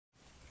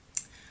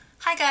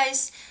Hi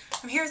guys,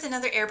 I'm here with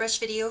another airbrush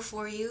video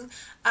for you.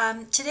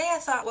 Today I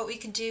thought what we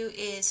could do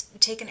is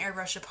take an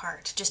airbrush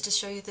apart just to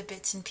show you the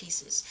bits and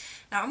pieces.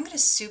 Now I'm going to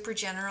super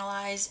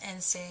generalize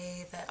and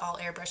say that all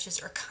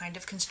airbrushes are kind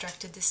of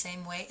constructed the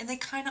same way, and they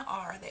kind of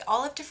are. They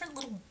all have different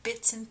little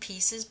bits and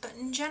pieces, but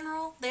in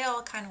general they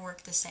all kind of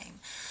work the same.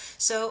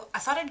 So I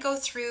thought I'd go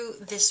through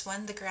this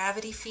one, the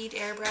gravity feed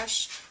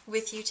airbrush,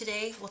 with you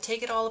today. We'll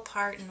take it all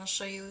apart and I'll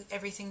show you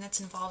everything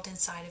that's involved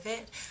inside of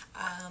it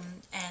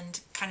and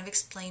kind of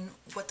explain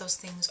what those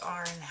things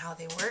are and how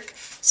they work.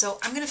 So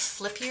I'm going to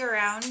flip you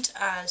around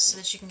so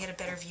that you can get a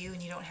better view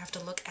and you don't have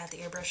to look at the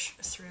airbrush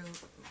through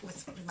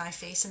with my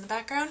face in the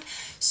background.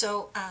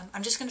 So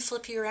I'm just going to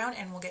flip you around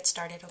and we'll get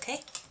started,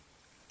 okay?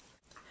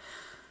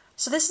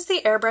 So this is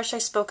the airbrush I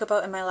spoke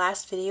about in my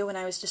last video when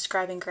I was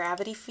describing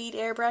gravity feed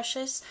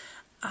airbrushes.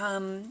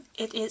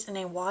 It is an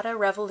Iwata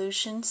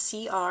Revolution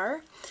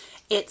CR.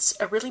 It's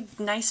a really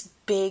nice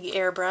big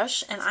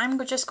airbrush, and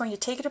I'm just going to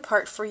take it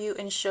apart for you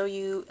and show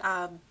you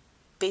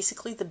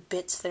basically the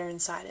bits that are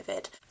inside of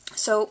it.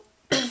 So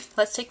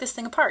let's take this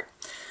thing apart.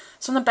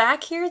 So on the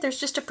back here, there's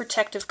just a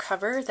protective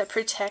cover that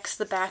protects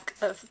the back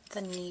of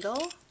the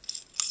needle,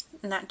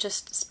 and that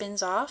just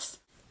spins off.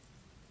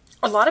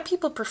 A lot of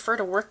people prefer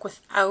to work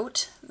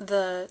without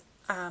the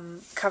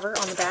cover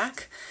on the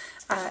back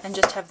and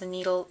just have the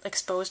needle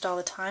exposed all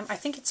the time. I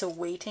think it's a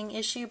weighting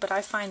issue, but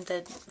I find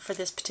that for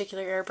this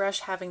particular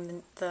airbrush,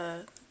 having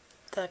the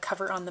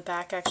cover on the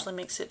back actually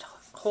makes it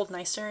hold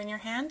nicer in your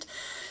hand.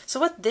 So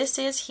what this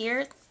is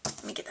here,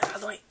 let me get that out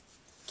of the way.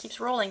 Keeps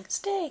rolling.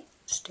 Stay.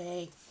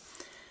 Stay.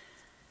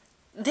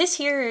 This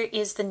here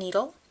is the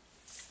needle.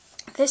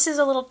 This is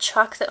a little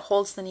chuck that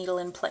holds the needle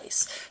in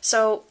place.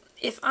 So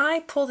if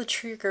I pull the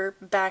trigger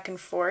back and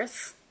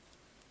forth,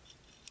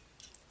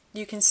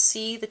 you can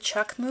see the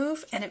chuck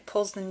move and it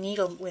pulls the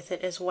needle with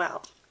it as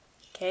well.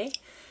 Okay?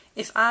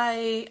 If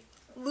I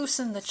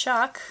loosen the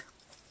chuck,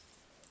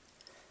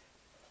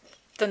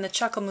 then the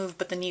chuck will move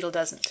but the needle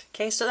doesn't.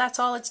 Okay? So that's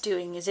all it's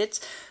doing, is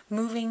it's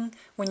moving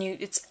when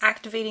it's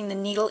activating the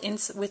needle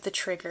with the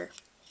trigger.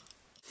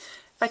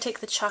 If I take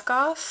the chuck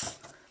off,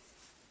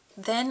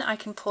 then I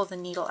can pull the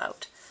needle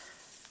out.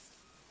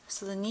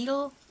 So the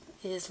needle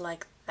is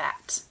like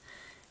that.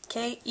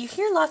 Okay, you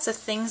hear lots of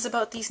things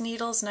about these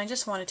needles, and I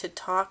just wanted to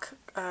talk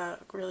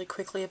really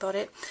quickly about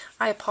it.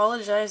 I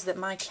apologize that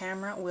my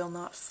camera will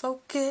not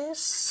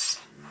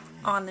focus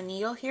on the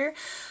needle here,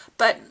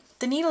 but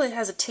the needle, it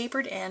has a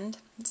tapered end.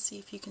 Let's see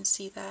if you can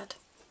see that.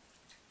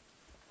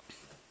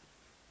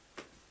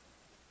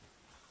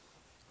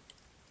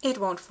 It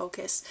won't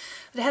focus.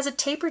 It has a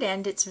tapered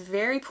end, it's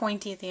very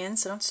pointy at the end,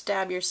 so don't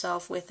stab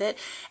yourself with it.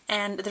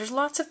 And there's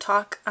lots of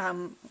talk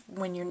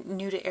when you're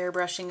new to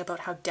airbrushing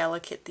about how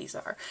delicate these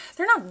are.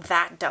 They're not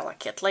that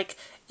delicate. Like,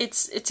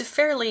 it's a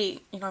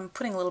fairly, I'm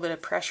putting a little bit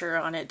of pressure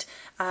on it.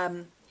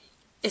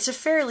 It's a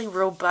fairly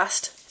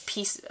robust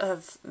piece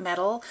of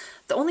metal.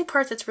 The only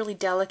part that's really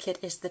delicate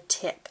is the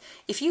tip.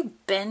 If you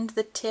bend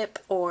the tip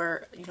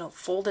or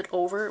fold it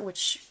over,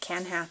 which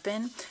can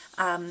happen,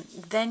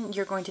 then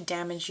you're going to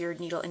damage your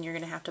needle and you're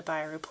going to have to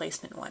buy a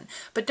replacement one.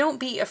 But don't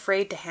be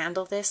afraid to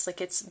handle this. Like,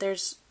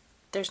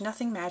 there's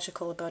nothing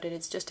magical about it.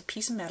 It's just a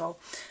piece of metal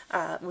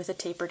with a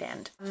tapered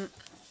end.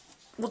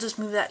 We'll just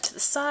move that to the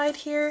side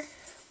here.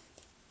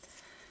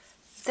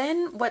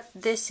 Then what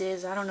this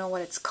is, I don't know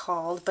what it's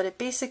called, but it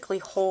basically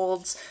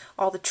holds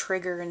all the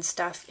trigger and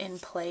stuff in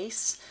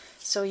place.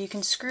 So you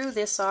can screw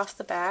this off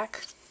the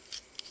back,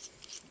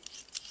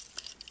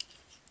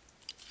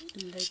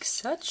 like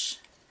such,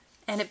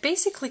 and it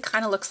basically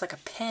kind of looks like a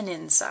pen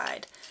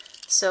inside.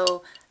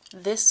 So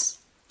this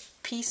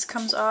piece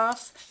comes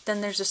off,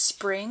 then there's a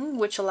spring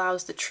which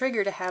allows the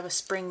trigger to have a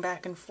spring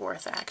back and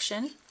forth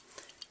action.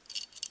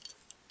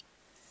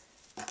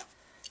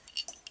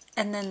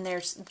 And then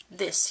there's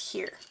this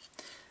here.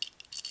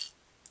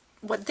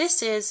 What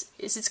this is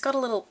it's got a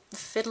little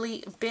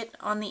fiddly bit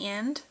on the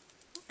end.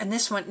 And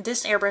this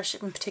airbrush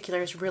in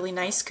particular is really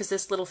nice because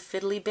this little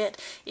fiddly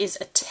bit is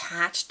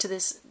attached to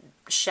this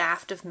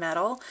shaft of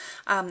metal.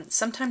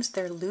 Sometimes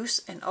they're loose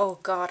and oh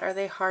god, are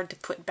they hard to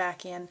put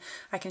back in.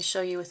 I can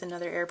show you with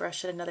another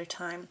airbrush at another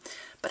time.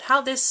 But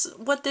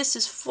what this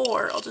is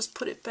for, I'll just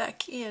put it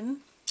back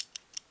in,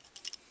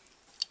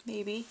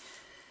 maybe,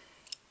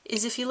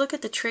 is if you look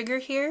at the trigger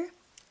here.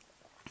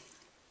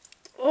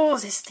 Oh,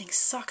 this thing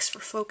sucks for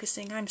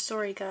focusing. I'm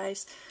sorry,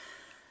 guys.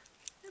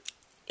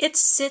 It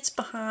sits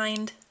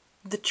behind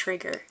the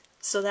trigger.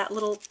 So that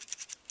little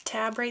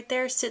tab right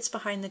there sits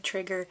behind the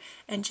trigger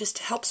and just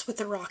helps with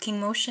the rocking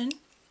motion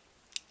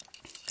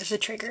of the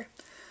trigger.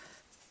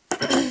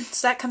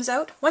 So that comes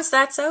out. Once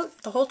that's out,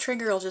 the whole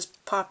trigger will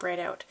just pop right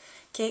out.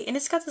 Okay, and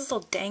it's got this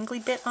little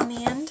dangly bit on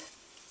the end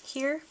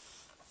here.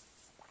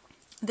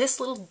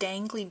 This little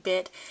dangly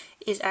bit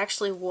is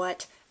actually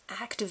what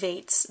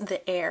activates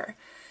the air.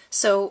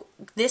 So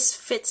this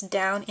fits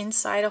down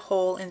inside a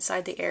hole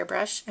inside the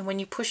airbrush, and when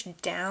you push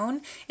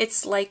down,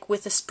 it's like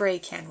with a spray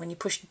can. When you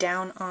push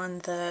down on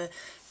the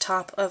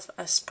top of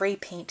a spray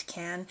paint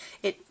can,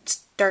 it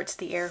starts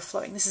the air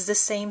flowing. This is the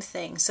same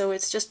thing. So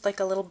it's just like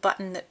a little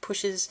button that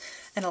pushes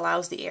and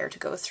allows the air to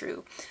go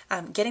through.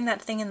 Getting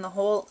that thing in the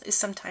hole is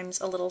sometimes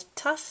a little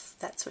tough.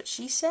 That's what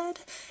she said.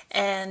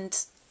 And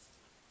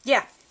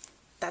yeah,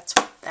 that's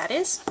what that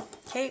is.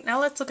 Okay, now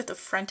let's look at the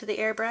front of the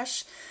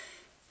airbrush.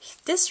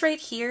 This right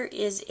here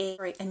is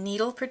a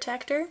needle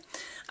protector.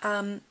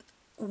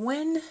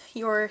 When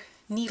your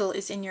needle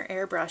is in your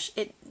airbrush,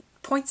 it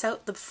points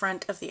out the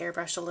front of the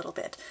airbrush a little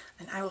bit,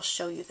 and I will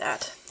show you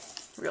that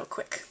real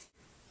quick.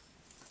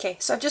 Okay,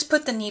 so I've just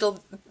put the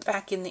needle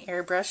back in the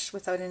airbrush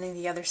without any of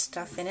the other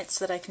stuff in it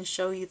so that I can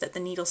show you that the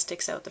needle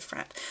sticks out the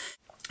front.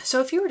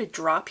 So if you were to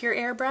drop your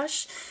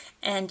airbrush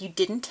and you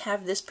didn't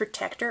have this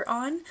protector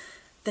on,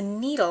 the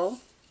needle...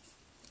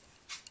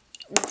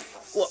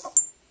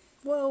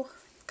 Whoa,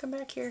 come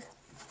back here.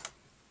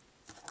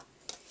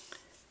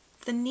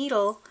 The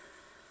needle,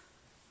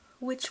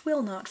 which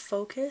will not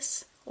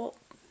focus,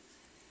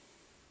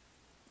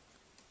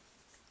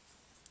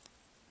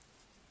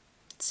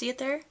 see it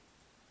there?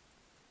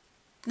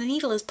 The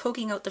needle is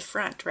poking out the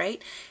front, right?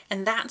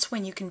 And that's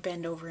when you can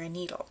bend over a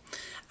needle.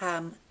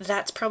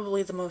 That's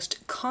probably the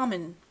most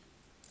common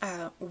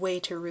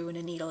way to ruin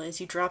a needle, is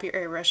you drop your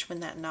airbrush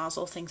when that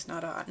nozzle thing's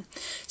not on.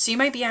 So you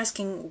might be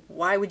asking,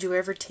 why would you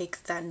ever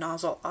take that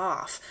nozzle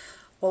off?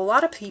 Well, a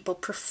lot of people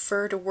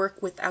prefer to work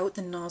without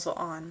the nozzle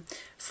on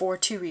for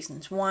two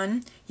reasons.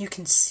 One, you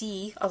can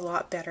see a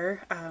lot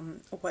better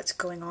what's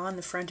going on in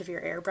the front of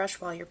your airbrush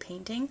while you're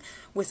painting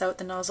without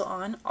the nozzle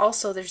on.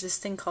 Also, there's this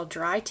thing called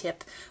dry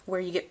tip where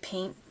you get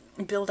paint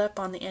build up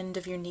on the end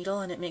of your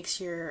needle and it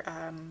makes your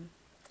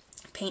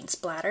paint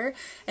splatter,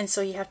 and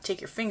so you have to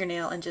take your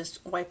fingernail and just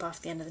wipe off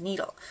the end of the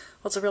needle.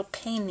 Well, it's a real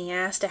pain in the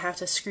ass to have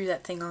to screw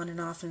that thing on and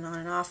off and on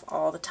and off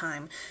all the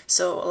time.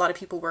 So a lot of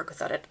people work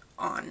without it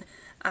on.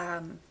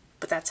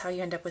 But that's how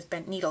you end up with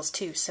bent needles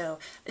too, so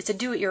it's a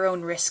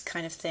do-at-your-own risk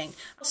kind of thing.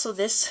 Also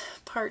this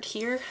part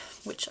here,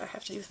 which I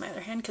have to do with my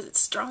other hand because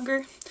it's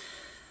stronger,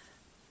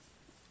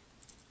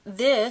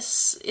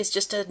 this is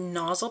just a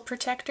nozzle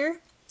protector.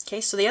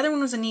 Okay, so the other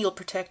one was a needle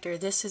protector,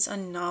 this is a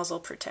nozzle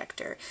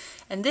protector.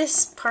 And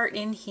this part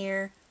in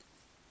here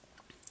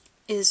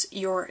is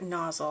your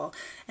nozzle.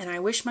 And I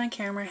wish my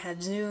camera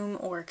had zoom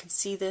or could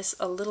see this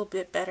a little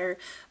bit better,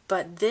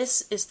 but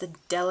this is the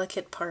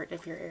delicate part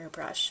of your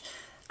airbrush.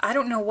 I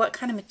don't know what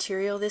kind of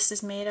material this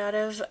is made out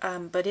of,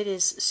 but it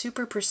is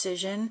super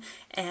precision,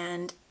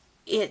 and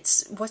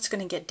it's what's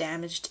going to get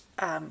damaged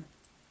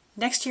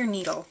next to your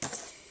needle.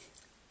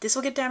 This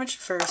will get damaged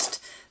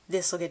first,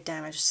 this will get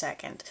damaged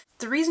second.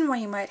 The reason why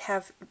you might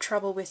have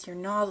trouble with your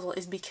nozzle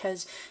is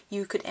because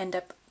you could end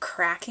up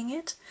cracking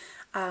it,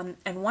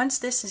 and once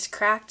this is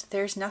cracked,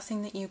 there's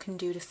nothing that you can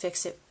do to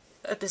fix it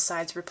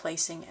besides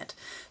replacing it.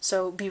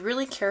 So be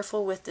really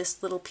careful with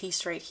this little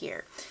piece right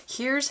here.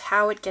 Here's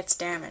how it gets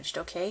damaged,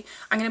 okay?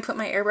 I'm going to put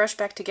my airbrush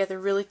back together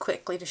really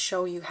quickly to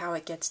show you how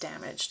it gets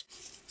damaged.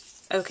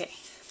 Okay.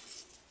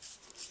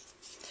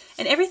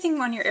 And everything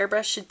on your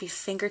airbrush should be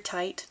finger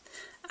tight.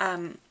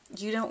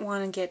 You don't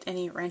want to get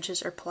any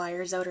wrenches or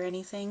pliers out or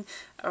anything,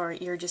 or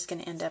you're just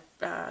going to end up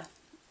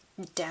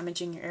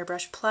damaging your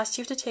airbrush. Plus,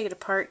 you have to take it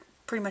apart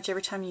pretty much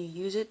every time you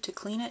use it to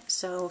clean it,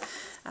 so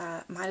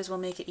might as well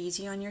make it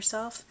easy on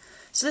yourself.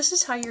 So this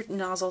is how your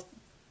nozzle,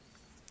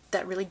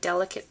 that really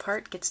delicate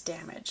part, gets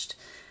damaged.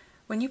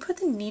 When you put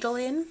the needle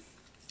in,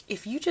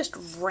 if you just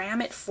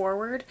ram it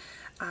forward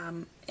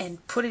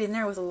and put it in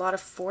there with a lot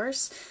of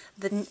force,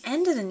 the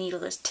end of the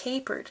needle is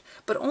tapered,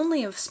 but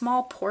only a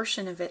small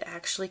portion of it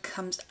actually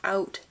comes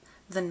out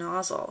the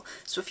nozzle.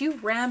 So if you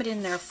ram it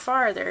in there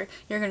farther,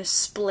 you're going to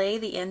splay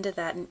the end of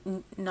that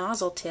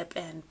nozzle tip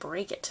and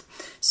break it.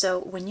 So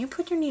when you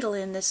put your needle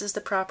in, this is the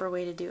proper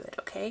way to do it,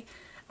 okay?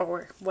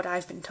 Or what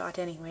I've been taught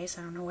anyways.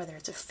 I don't know whether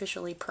it's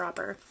officially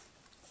proper.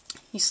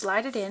 You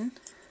slide it in,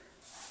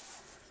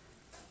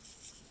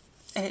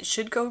 and it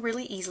should go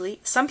really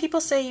easily. Some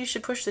people say you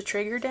should push the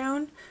trigger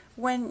down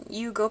when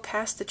you go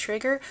past the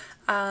trigger.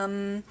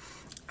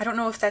 I don't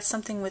know if that's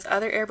something with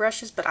other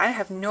airbrushes, but I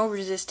have no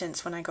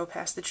resistance when I go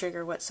past the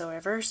trigger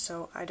whatsoever,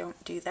 so I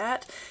don't do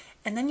that.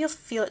 And then you'll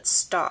feel it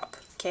stop,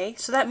 okay?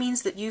 So that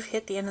means that you've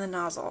hit the end of the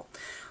nozzle.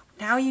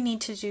 Now you need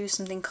to do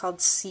something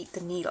called seat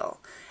the needle.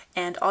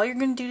 And all you're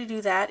going to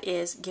do that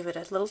is give it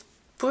a little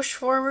push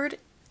forward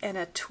and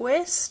a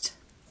twist,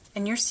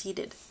 and you're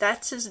seated.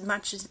 That's as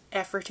much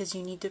effort as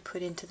you need to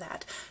put into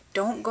that.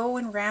 Don't go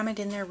and ram it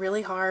in there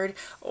really hard,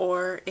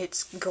 or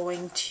it's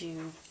going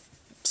to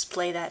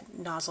splay that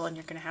nozzle and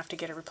you're going to have to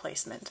get a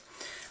replacement.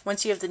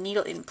 Once you have the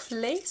needle in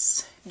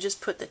place, just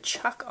put the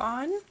chuck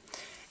on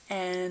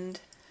and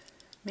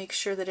make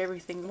sure that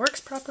everything works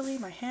properly.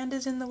 My hand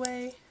is in the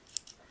way.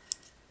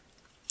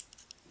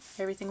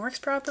 Everything works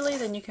properly,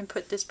 then you can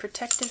put this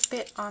protective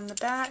bit on the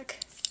back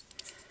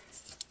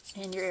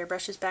and your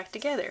airbrush is back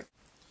together.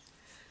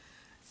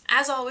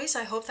 As always,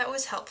 I hope that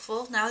was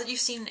helpful. Now that you've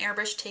seen an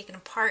airbrush taken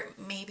apart,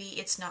 maybe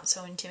it's not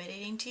so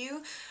intimidating to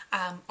you,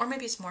 or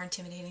maybe it's more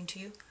intimidating to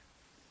you.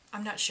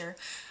 I'm not sure.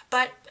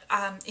 But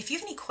if you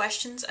have any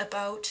questions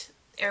about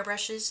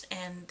airbrushes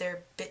and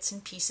their bits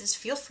and pieces,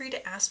 feel free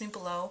to ask me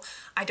below.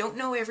 I don't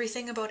know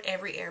everything about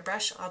every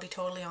airbrush, I'll be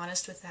totally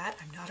honest with that.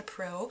 I'm not a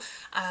pro,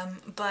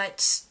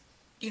 but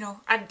you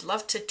know, I'd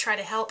love to try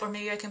to help, or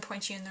maybe I can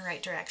point you in the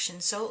right direction.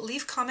 So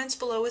leave comments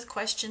below with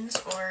questions,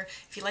 or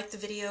if you like the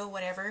video,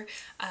 whatever,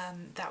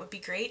 that would be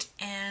great.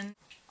 And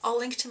I'll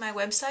link to my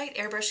website,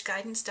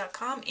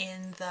 airbrushguidance.com,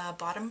 in the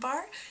bottom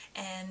bar,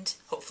 and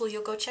hopefully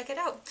you'll go check it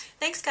out.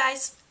 Thanks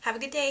guys, have a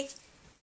good day.